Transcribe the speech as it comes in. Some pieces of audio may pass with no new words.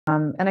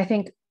And I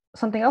think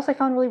something else I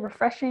found really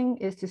refreshing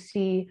is to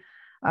see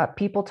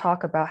people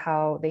talk about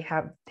how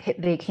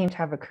they came to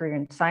have a career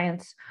in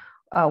science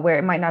where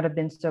it might not have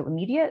been so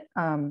immediate,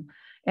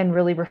 and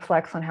really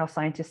reflects on how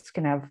scientists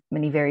can have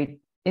many varied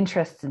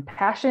interests and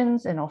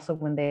passions, and also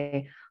when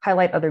they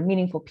highlight other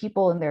meaningful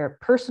people in their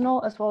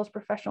personal as well as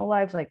professional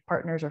lives, like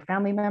partners or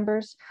family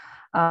members.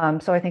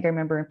 So I think I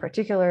remember in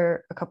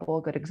particular a couple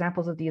of good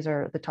examples of these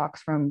are the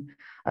talks from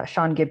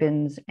Sean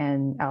Gibbons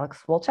and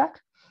Alex Wolchak.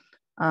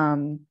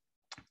 Um,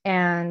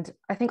 and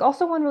I think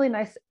also one really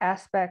nice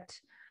aspect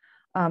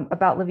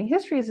about living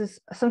histories is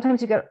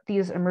sometimes you get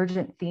these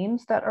emergent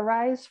themes that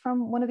arise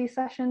from one of these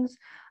sessions,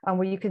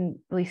 where you can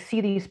really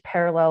see these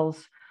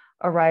parallels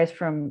arise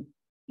from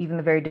even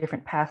the very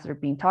different paths that are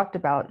being talked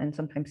about. And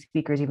sometimes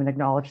speakers even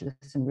acknowledge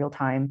this in real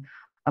time,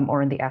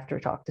 or in the after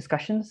talk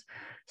discussions.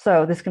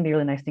 So this can be a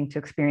really nice thing to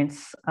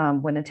experience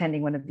when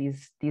attending one of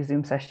these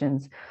Zoom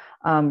sessions.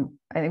 I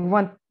think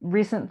one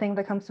recent thing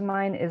that comes to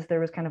mind is there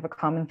was kind of a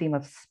common theme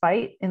of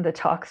spite in the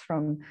talks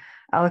from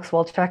Alex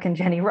Wolchak and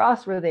Jenny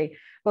Ross, where they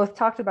both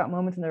talked about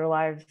moments in their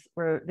lives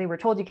where they were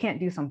told you can't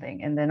do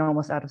something, and then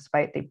almost out of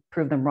spite, they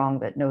proved them wrong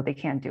that no, they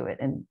can do it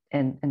and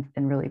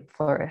really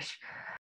flourish.